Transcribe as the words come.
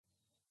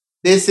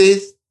This is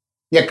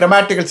a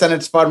grammatical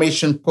sentence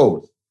formation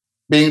course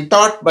being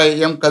taught by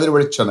M.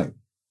 Kadirvadi.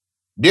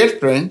 Dear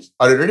friends,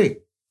 are you ready?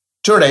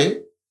 Today,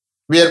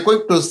 we are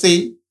going to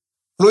see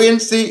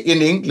fluency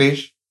in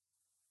English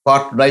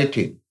part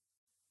writing.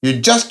 You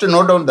just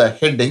note down the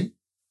heading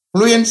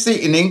Fluency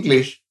in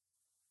English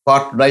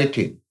part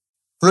writing.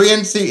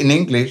 Fluency in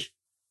English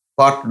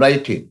part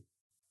writing.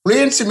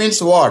 Fluency means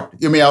what?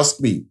 You may ask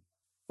me.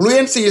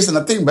 Fluency is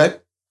nothing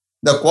but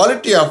the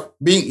quality of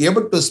being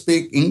able to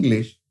speak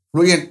English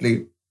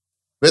fluently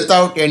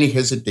without any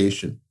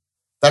hesitation.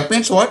 That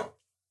means what?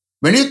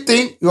 When you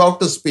think you have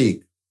to speak,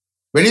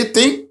 when you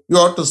think you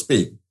have to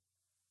speak,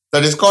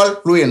 that is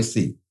called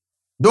fluency.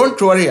 Don't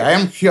worry, I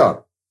am here.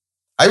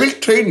 I will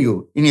train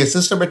you in a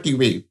systematic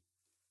way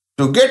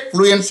to get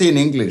fluency in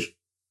English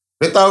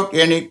without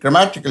any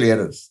grammatical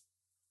errors.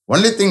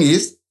 Only thing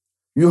is,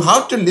 you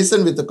have to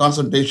listen with the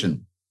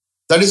concentration.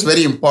 That is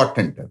very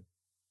important.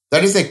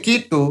 That is a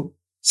key to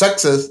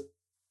success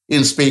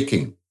in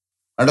speaking.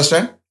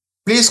 Understand?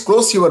 Please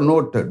close your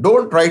note.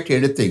 Don't write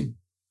anything.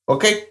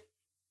 Okay?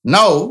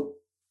 Now,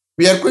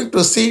 we are going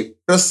to see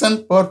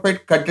present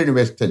perfect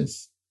continuous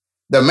tense.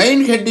 The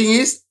main heading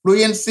is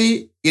fluency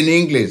in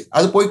English.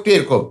 அது போயிட்டே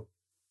இருக்கும்.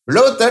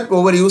 Below that,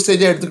 over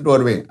usage எடுத்துக்கிட்டு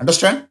வருவேன்.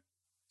 Understand?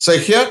 So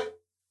here,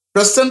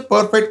 present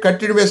perfect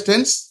continuous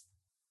tense.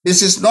 This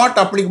is not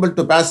applicable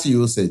to passive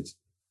usage.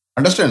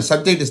 Understand?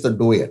 Subject is the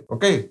doer.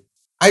 Okay?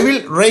 I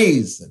will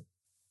raise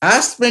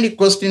as many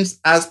questions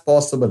as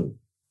possible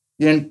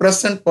in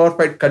present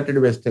perfect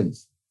continuous tense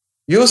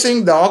using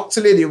the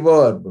auxiliary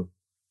verb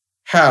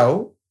have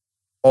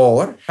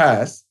or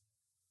has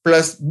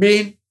plus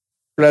been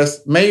plus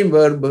main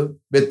verb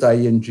with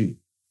ing.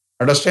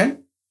 Understand?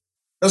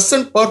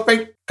 Present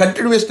perfect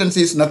continuous tense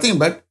is nothing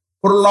but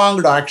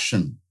prolonged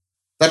action.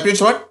 That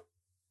means what?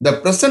 The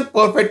present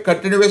perfect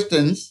continuous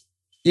tense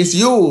is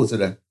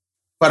used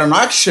for an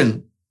action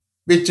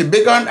which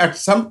began at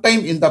some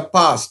time in the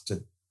past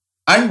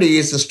and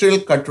is still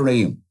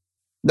continuing.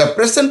 The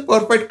present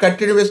perfect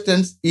continuous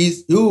tense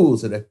is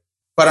used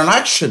for an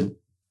action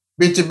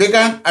which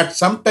began at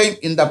some time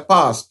in the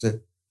past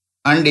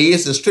and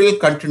is still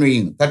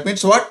continuing. That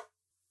means what?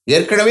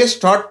 ஏற்கனவே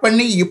start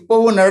பண்ணி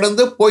இப்போவும்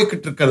நடந்து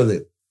போய்கிட்டு இருக்கிறது.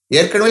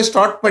 ஏற்கனவே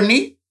start பண்ணி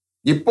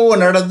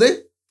இப்போவும் நடந்து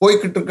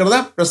போய்கிட்டு இருக்கிறதா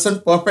present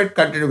perfect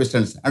continuous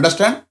tense.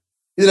 Understand?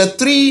 இதுல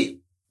 3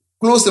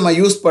 clues நம்ம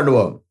யூஸ்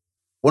பண்ணுவோம்.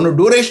 ஒன்று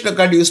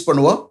டூரேஷனுக்காண்டி யூஸ்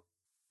பண்ணுவோம்,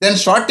 தென்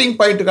ஸ்டார்டிங்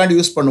பாயிண்ட்டுக்காண்டி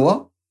யூஸ் பண்ணுவோம்.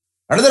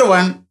 another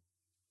one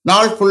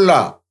நாள் ஃபுல்லா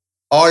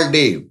ஆல்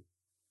டே,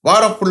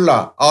 வாரம் ஃபுல்லா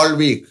ஆல்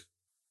வீக்,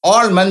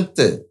 ஆல்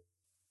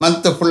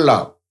மந்த் ஃபுல்லா,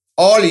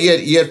 ஆல்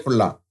இயர்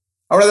ஃபுல்லா.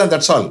 அவ்வளோதான்,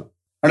 that's all.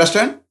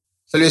 Understand?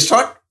 Shall we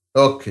start?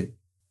 Okay.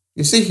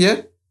 You see here,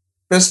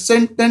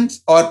 present tense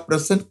or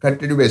present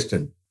continuous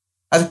tense.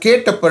 அது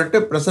கேட்ட பிறகு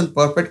present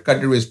perfect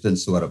continuous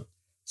tense வரும்.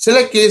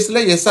 சில கேஸில்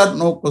எஸ் ஆர்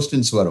நோ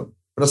கொஸ்டின்ஸ் வரும்.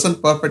 present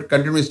perfect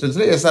continuous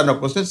tenseல எஸ் ஆர் நோ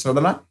கொஸ்டின்ஸ்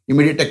சடனாக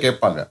இமீடியட்டாக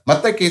கேட்பாங்க.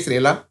 மற்ற கேஸில்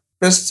எல்லாம்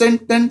present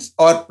tense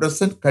or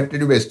present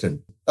continuous tense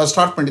அதை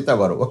ஸ்டார்ட் பண்ணி தான்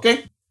வரும். Okay?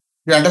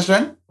 You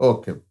understand?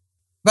 Okay.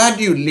 Where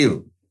do you live?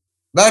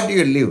 Where do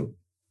you live?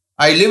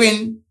 I live in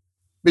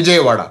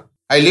Vijayawada.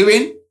 I live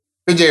in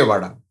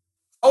Vijayawada.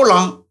 How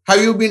long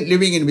have you been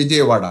living in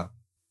Vijayawada?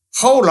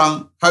 How long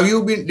have you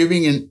been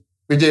living in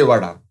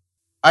Vijayawada?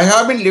 I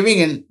have been living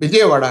in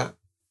Vijayawada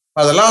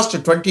for the last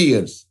 20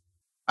 years.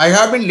 I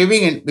have been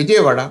living in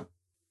Vijayawada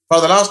for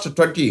the last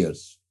 20 years.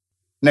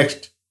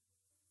 Next.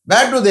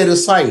 Where do they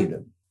reside?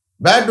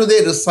 Where do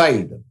they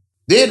reside?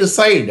 They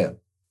reside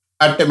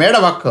at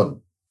Medavakkam.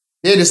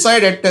 They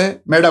reside at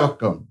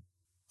Medavakkam.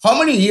 How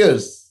many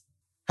years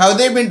have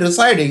they been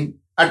residing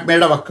at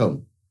Medavakkam?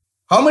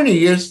 How many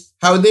years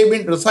have they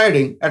been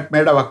residing at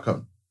Medavakkam?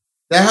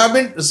 They have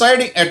been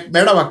residing at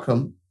Medavakkam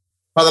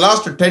for the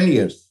last 10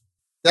 years.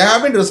 They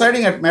have been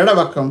residing at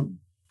Medavakkam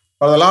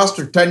for the last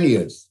 10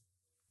 years.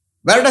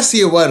 Where does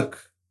he work?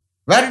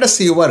 Where does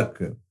he work?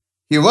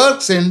 He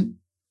works in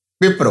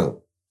Wipro.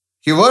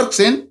 He works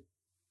in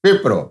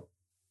Wipro.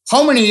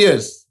 How many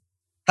years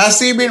has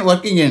he been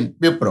working in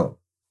Wipro?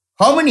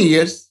 How many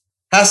years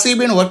has he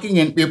been working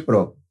in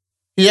Wipro?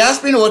 He has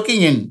been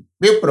working in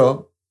Wipro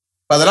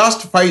for the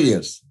last 5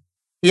 years.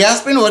 He has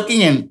been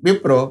working in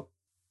Wipro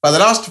for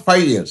the last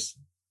 5 years.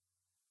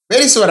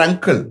 Where is your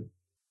uncle?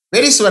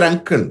 Where is your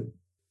uncle?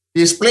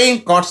 He is playing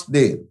cards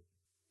there.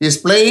 He is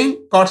playing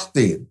cards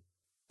there.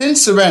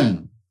 Since when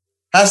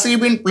has he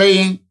been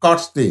playing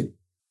cards there?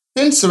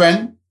 Since when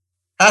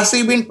has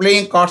he been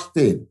playing cards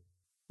there?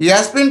 He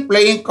has been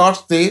playing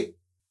cards there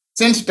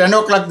since 10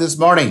 o'clock this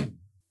morning.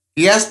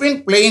 He has been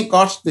playing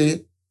cards there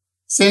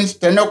since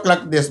 10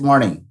 o'clock this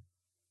morning.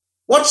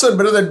 What's your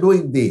brother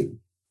doing there?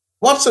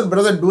 What's your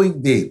brother doing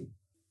there?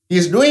 He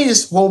is doing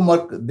his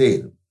homework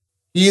there.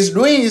 He is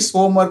doing his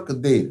homework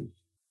there.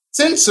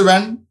 Since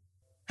when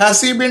has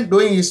he been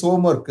doing his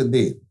homework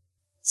there?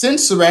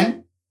 Since when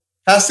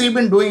has he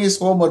been doing his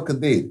homework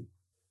there?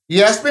 He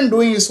has been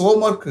doing his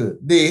homework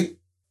there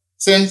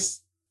since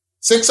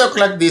 6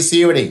 o'clock this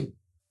evening.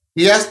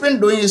 He has been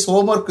doing his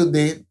homework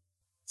there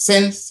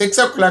since 6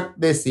 o'clock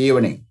this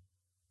evening.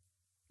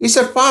 Is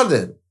her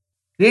father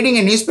reading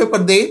a newspaper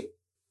there?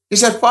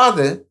 Is her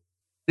father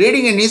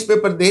reading a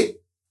newspaper there?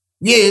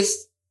 Yes,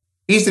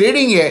 he is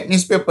reading a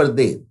newspaper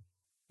there.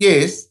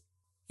 Yes,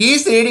 he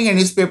is reading a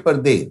newspaper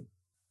there.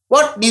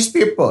 What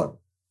newspaper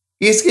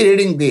is he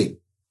reading there?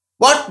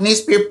 What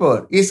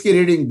newspaper is he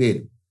reading there?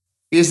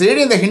 He is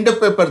reading the Hindu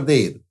paper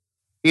there.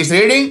 He is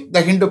reading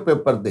the Hindu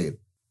paper there.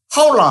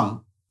 How long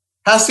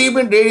has he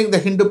been reading the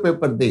Hindu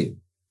paper there?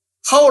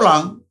 How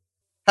long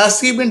has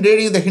he been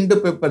reading the Hindu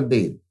paper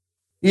there?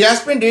 He has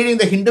been reading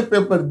the Hindu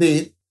paper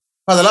there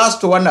for the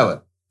last 1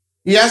 hour.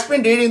 He has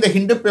been reading the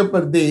Hindu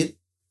paper there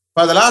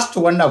for the last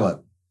 1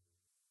 hour.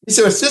 Is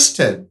your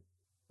sister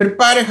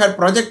preparing her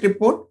project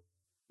report?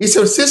 Is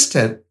your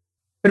sister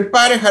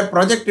preparing her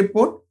project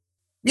report?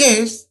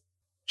 Yes,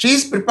 she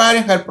is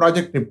preparing her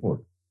project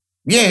report.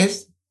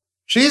 Yes,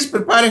 she is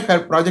preparing her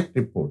project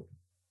report.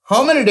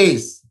 How many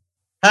days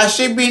has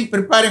she been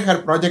preparing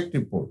her project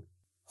report?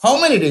 How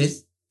many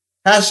days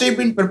has she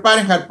been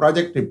preparing her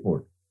project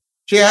report?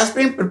 She has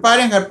been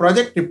preparing her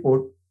project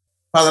report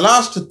for the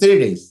last 3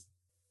 days.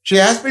 She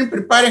has been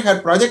preparing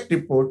her project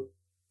report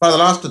for the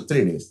last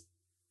 3 days.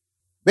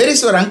 Where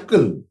is your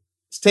uncle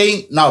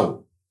staying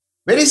now?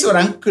 Where is your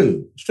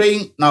uncle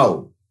staying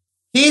now?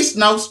 He is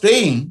now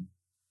staying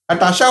at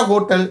Asha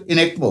Hotel in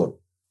Ekmore.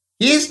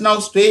 He is now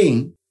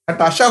staying at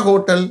Asha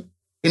Hotel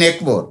in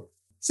Ekmore.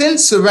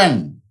 Since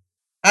when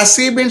has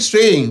he been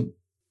staying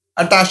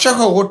at Asha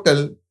Hotel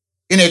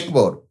in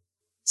Ekmore?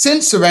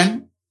 Since when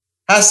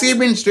has he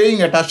been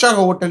staying at Asha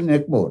Hotel in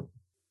Ekmore?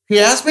 He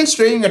has been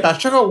staying at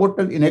Asha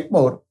Hotel in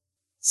Ekmore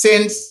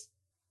since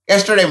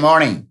yesterday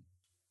morning.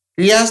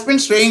 He has been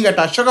staying at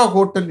Ashoka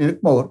Hotel in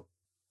Ekmore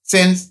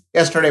since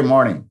yesterday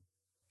morning.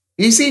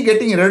 Is he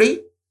getting ready?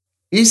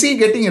 Is he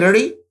getting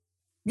ready?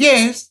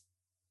 Yes,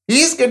 he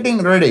is getting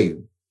ready.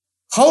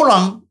 How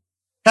long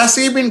has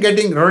he been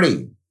getting ready?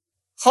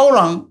 How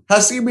long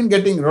has he been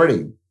getting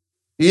ready?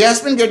 He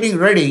has been getting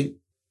ready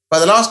for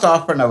the last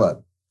half an hour.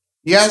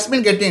 He has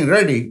been getting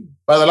ready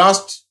for the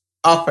last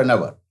half an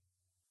hour.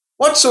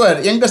 What's your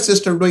younger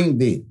sister doing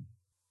there?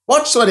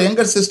 What's your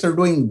younger sister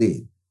doing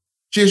there?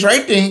 She is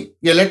writing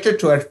a letter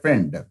to her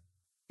friend.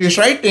 She is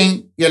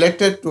writing a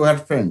letter to her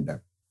friend.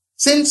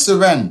 Since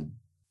when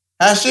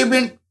has she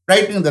been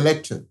writing the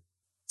letter?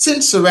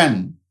 Since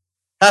when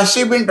has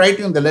she been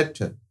writing the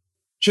letter?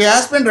 She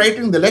has been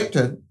writing the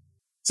letter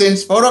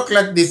since 4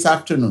 o'clock this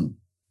afternoon.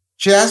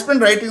 She has been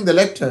writing the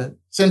letter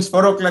since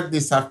 4 o'clock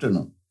this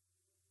afternoon.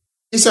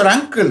 Is your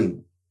uncle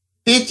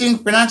teaching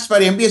finance for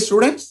MBA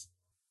students?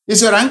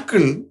 Is your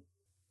uncle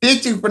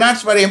teaching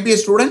finance for MBA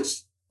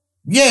students?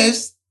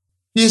 Yes,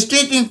 he is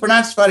teaching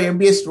finance for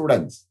MBA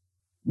students.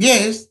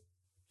 Yes,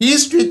 he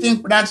is teaching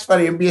finance for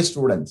MBA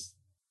students.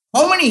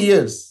 How many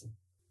years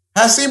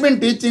has he been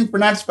teaching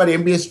finance for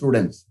MBA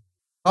students?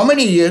 How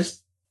many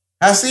years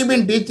has he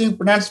been teaching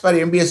finance for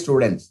MBA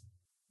students?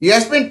 He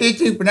has been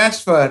teaching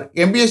finance for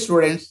MBA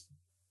students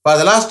for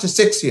the last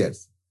 6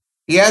 years.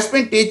 He has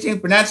been teaching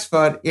finance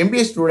for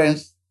MBA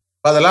students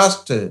for the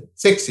last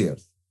 6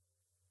 years.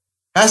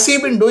 Has he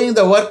been doing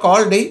the work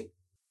all day?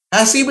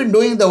 Has he been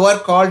doing the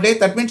work all day?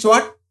 That means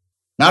what?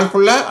 நாள்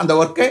ஃபுல்லா அந்த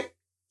ஒர்க்கை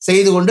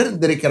செய்து கொண்டு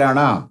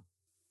இருந்திருக்கிறானா?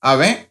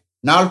 அவன்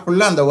நாள்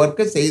ஃபுல்லா அந்த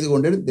ஒர்க்கை செய்து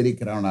கொண்டு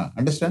இருந்திருக்கிறானா?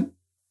 Understand?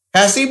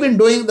 Has he been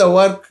doing the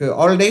work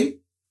all day?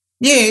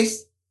 Yes,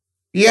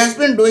 he has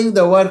been doing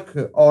the work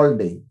all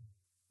day.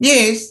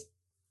 Yes,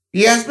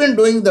 he has been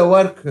doing the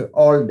work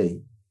all day.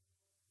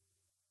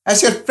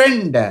 Has your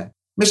friend,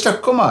 Mr.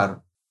 Kumar,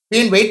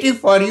 been waiting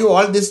for you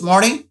all this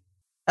morning?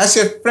 Has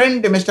your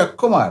friend, Mr.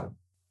 Kumar,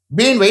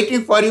 been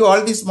waiting for you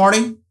all this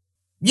morning?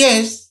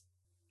 Yes,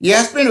 he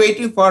has been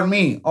waiting for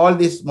me all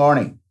this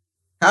morning.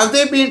 Have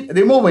they been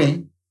removing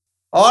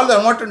all the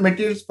unwanted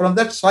materials from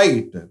that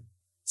site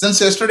since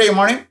yesterday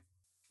morning?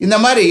 இந்த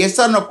மாதிரி yes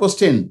or no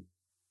question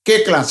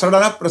கேட்கலாம்.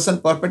 Suddenly present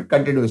perfect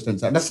continuous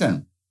tense. Understand?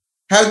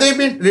 Have they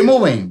been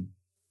removing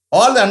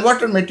all the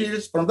unwanted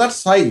materials from that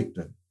site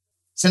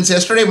since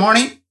yesterday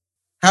morning?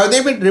 Have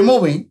they been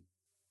removing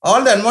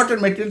all the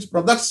unwanted materials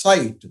from that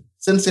site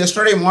since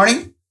yesterday morning?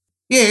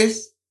 Yes,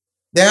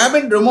 they have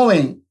been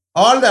removing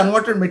all the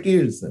unwanted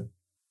materials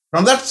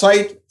from that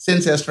site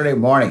since yesterday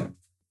morning.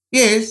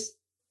 Yes,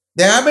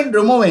 they have been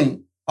removing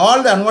all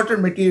the unwanted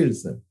materials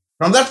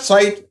from that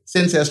site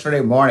since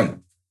yesterday morning.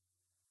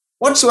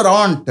 What's your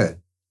aunt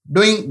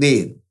doing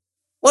there?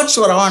 What's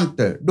your aunt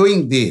doing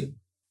there?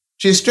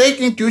 She's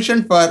taking tuition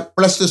for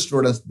plus 2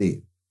 students there.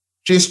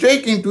 She's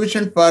taking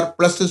tuition for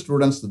plus 2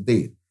 students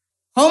there.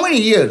 How many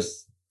years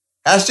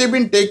has she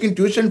been taking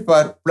tuition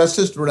for plus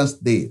 2 students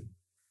there?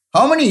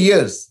 How many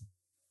years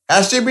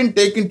has she been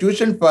taking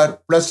tuition for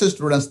plus 2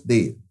 students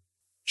there?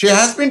 She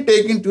has been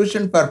taking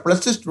tuition for plus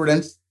 2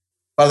 students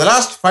for the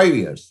last 5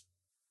 years.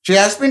 She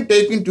has been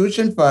taking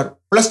tuition for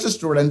plus 2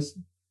 students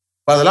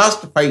for the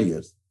last 5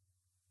 years.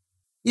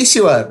 Is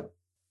your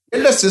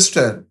elder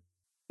sister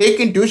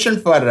taking tuition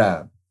for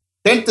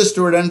 10th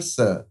students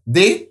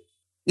there?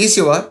 Is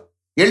your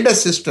elder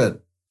sister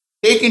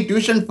taking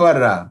tuition for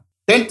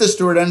 10th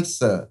students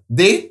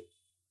there?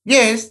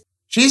 Yes,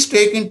 she's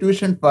taking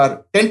tuition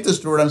for 10th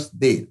students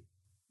there.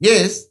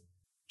 Yes,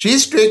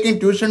 she's taking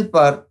tuition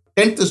for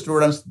 10th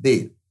students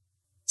there.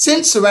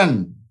 Since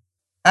when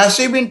has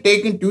she been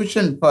taking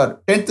tuition for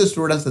 10th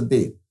students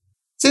there?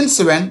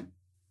 Since when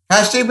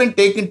has she been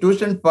taking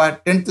tuition for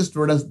 10th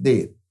students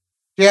there?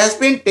 She has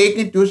been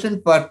taking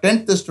tuition for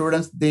 10th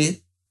students there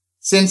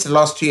since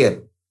last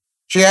year.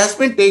 She has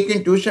been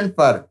taking tuition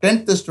for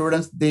 10th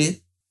students there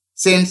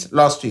since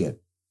last year.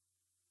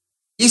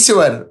 Is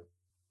your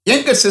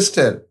younger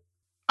sister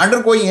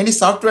undergoing any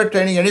software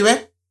training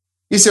anywhere?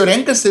 Is your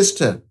younger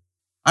sister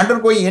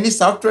undergoing any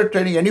software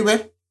training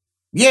anywhere?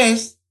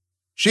 Yes,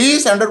 she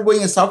is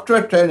undergoing a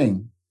software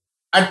training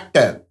at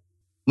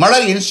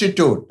Madar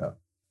Institute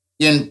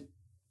in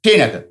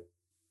Tinagar.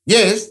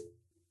 Yes,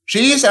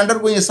 she is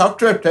undergoing a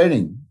software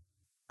training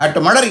at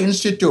Madar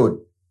Institute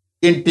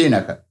in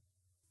Tinagar.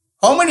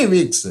 How many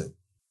weeks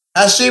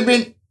has she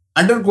been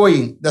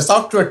undergoing the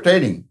software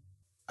training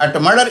at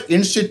Madar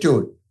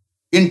Institute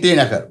in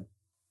Tinagar?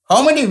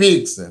 How many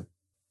weeks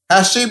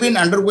has she been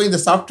undergoing the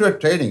software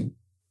training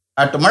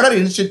at Madar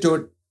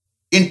Institute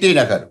in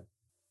Tinagar?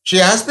 She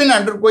has been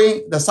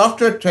undergoing the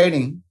software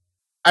training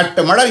at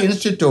Madar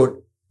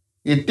Institute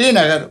in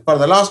Tinagar for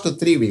the last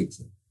 3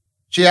 weeks.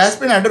 She has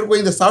been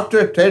undergoing the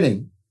software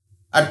training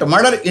at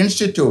Madar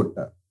Institute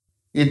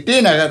in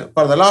Tinagar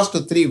for the last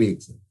 3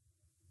 weeks.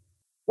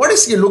 What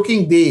is he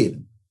looking there?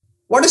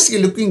 What is he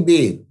looking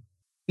there?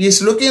 He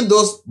is looking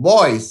those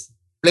boys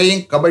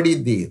playing kabaddi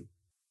there.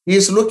 He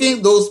is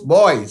looking those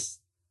boys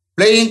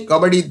playing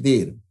kabaddi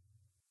there.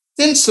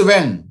 Since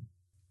when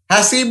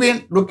has he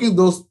been looking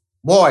those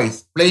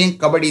boys playing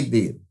kabaddi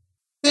there?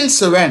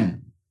 Since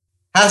when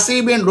has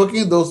he been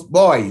looking those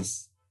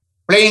boys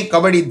playing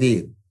kabaddi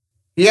there?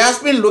 He has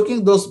been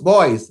looking those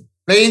boys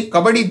playing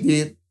kabaddi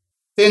there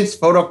since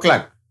 4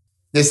 o'clock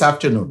this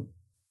afternoon.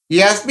 He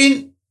has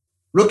been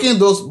looking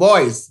those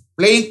boys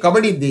playing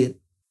kabaddi there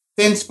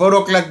since 4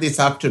 o'clock this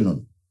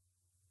afternoon.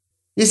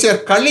 Is your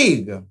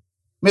colleague,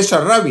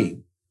 Mr. Ravi,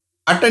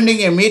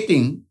 attending a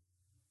meeting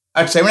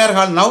at seminar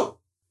hall now?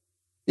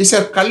 Is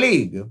your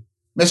colleague,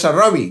 Mr.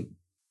 Ravi,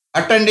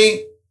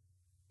 attending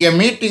a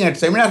meeting at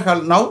seminar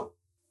hall now?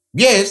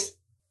 Yes,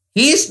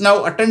 he is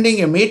now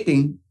attending a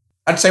meeting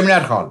at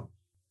seminar hall.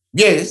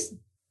 Yes,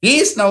 he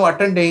is now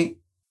attending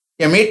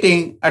a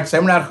meeting at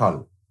seminar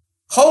hall.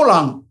 How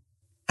long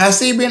has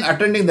he been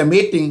attending the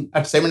meeting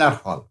at seminar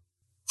hall?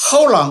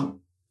 How long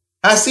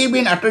has he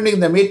been attending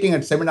the meeting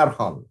at seminar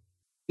hall?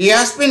 He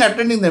has been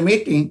attending the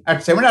meeting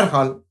at seminar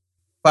hall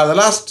for the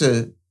last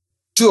 2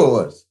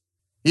 hours.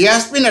 He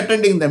has been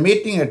attending the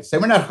meeting at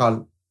seminar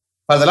hall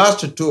for the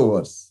last 2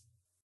 hours.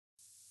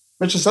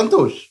 Mr.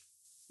 Santosh,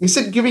 is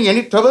it giving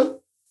any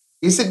trouble?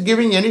 Is it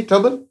giving any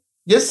trouble?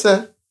 Yes,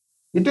 sir.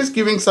 It is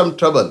giving some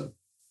trouble.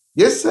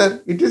 Yes,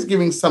 sir. It is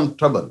giving some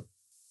trouble.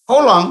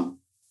 How long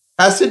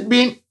has it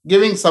been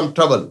giving some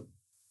trouble?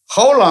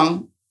 How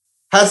long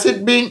has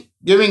it been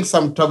giving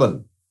some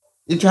trouble?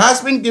 It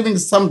has been giving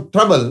some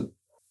trouble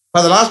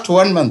for the last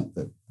 1 month.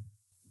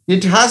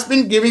 It has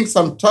been giving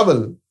some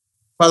trouble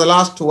for the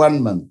last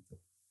 1 month.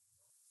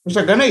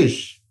 Mr.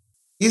 Ganesh,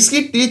 is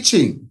he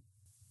teaching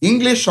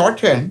English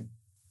shorthand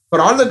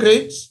for all the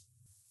grades?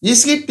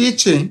 Is he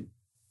teaching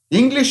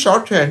English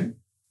shorthand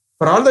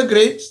for all the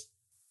grades?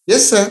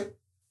 Yes, sir.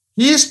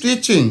 He is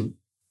teaching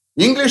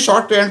English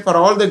shorthand for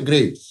all the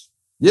grades.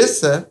 Yes,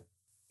 sir.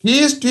 He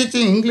is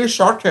teaching English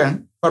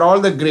shorthand for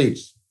all the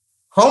grades.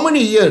 How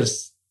many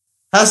years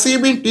has he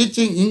been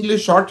teaching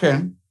English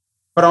shorthand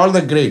for all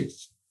the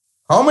grades?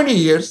 How many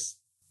years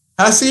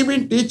has he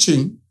been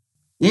teaching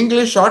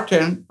English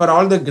shorthand for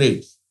all the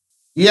grades?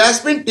 He has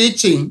been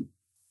teaching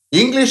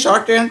English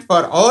shorthand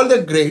for all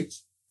the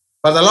grades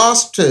for the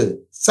last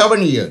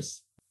 7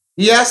 years.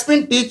 He has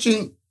been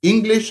teaching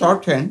English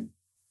shorthand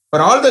for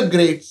all the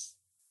grades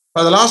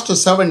for the last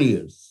 7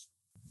 years.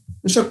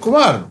 Mr.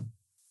 Kumar,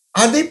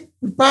 are they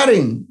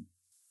preparing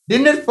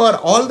dinner for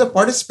all the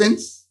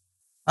participants?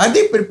 Are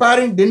they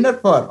preparing dinner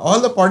for all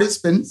the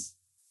participants?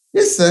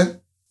 Yes, sir.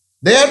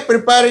 They are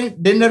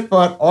preparing dinner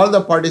for all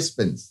the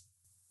participants.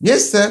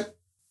 Yes, sir.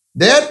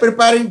 They are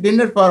preparing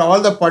dinner for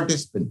all the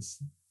participants.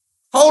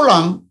 How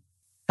long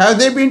have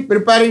they been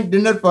preparing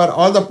dinner for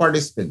all the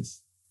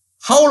participants?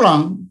 How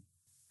long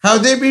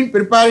have they been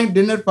preparing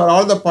dinner for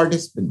all the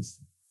participants?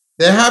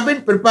 They have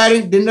been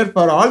preparing dinner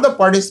for all the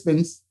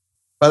participants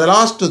for the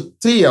last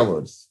 3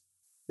 hours.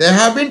 They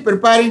have been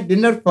preparing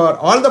dinner for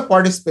all the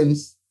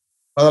participants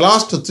for the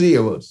last 3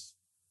 hours.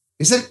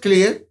 Is it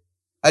clear?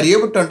 Are you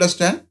able to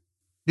understand?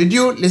 Did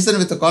you listen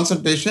with the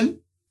concentration?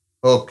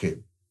 Okay.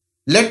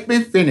 Let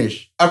me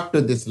finish up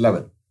to this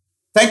level.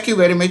 Thank you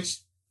very much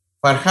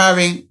for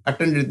having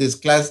attended this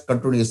class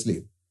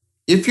continuously.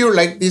 If you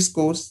like this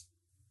course,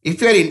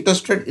 if you are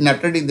interested in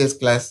attending this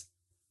class,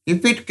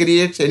 if it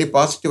creates any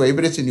positive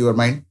vibration in your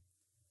mind,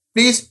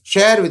 please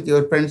share with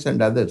your friends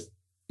and others.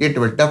 It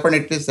will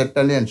definitely,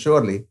 certainly and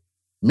surely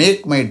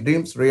make my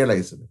dreams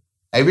realized.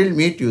 I will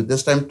meet you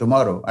this time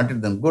tomorrow. Until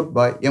then,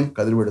 goodbye. M.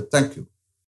 Kadrivedu. Thank you.